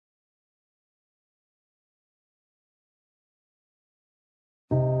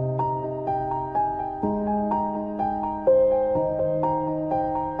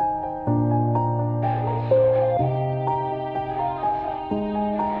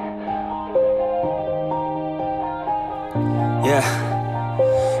Yeah.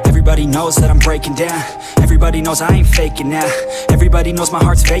 Everybody knows that I'm breaking down. Everybody knows I ain't faking now. Everybody knows my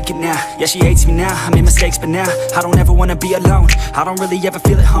heart's vacant now. Yeah, she hates me now, I made mistakes but now I don't ever wanna be alone. I don't really ever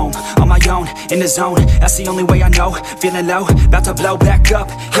feel at home. On my own, in the zone, that's the only way I know. Feeling low, about to blow back up.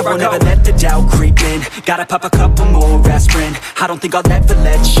 Here I won't ever let the doubt creep in. Gotta pop a couple more aspirin. I don't think I'll ever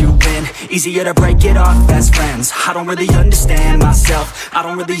let you in. Easier to break it off as friends. I don't really understand myself. I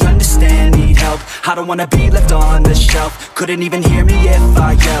don't really understand, need help. I don't wanna be left on the shelf. Couldn't even hear me if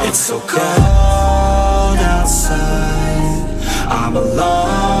I yelled. It's so cold outside, I'm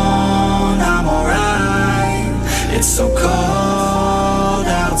alone, I'm alright. It's so cold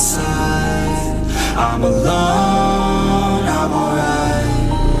outside, I'm alone, I'm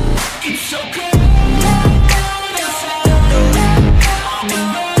alright. It's so cold.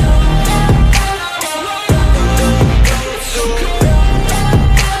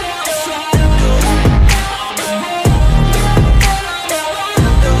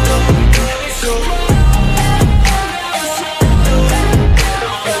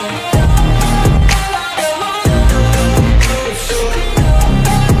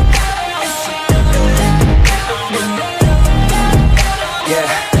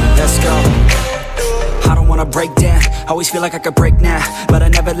 Break down, always feel like I could break now, but I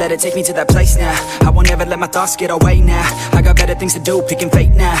never let it take me to that place now. I won't ever let my thoughts get away now. I got better things to do, picking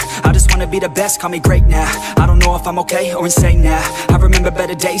fate now. I just wanna be the best, call me great now. I don't know if I'm okay or insane now. I remember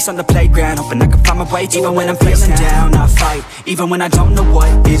better days on the playground, hoping I can find my way to even when I'm feeling down, I fight, even when I don't know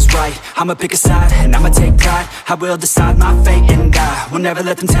what is right. I'ma pick a side, and I'ma take pride. I will decide my fate, and I will never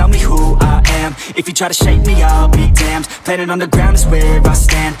let them tell me who I am. If you try to shape me, I'll be damned. Planet on the ground is where I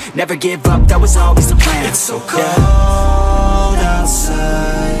stand. Never give up, that was always the plan. It's so cold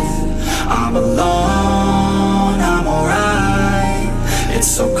outside, I'm alone, I'm alright. It's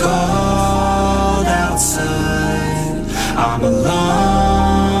so cold outside, I'm alone.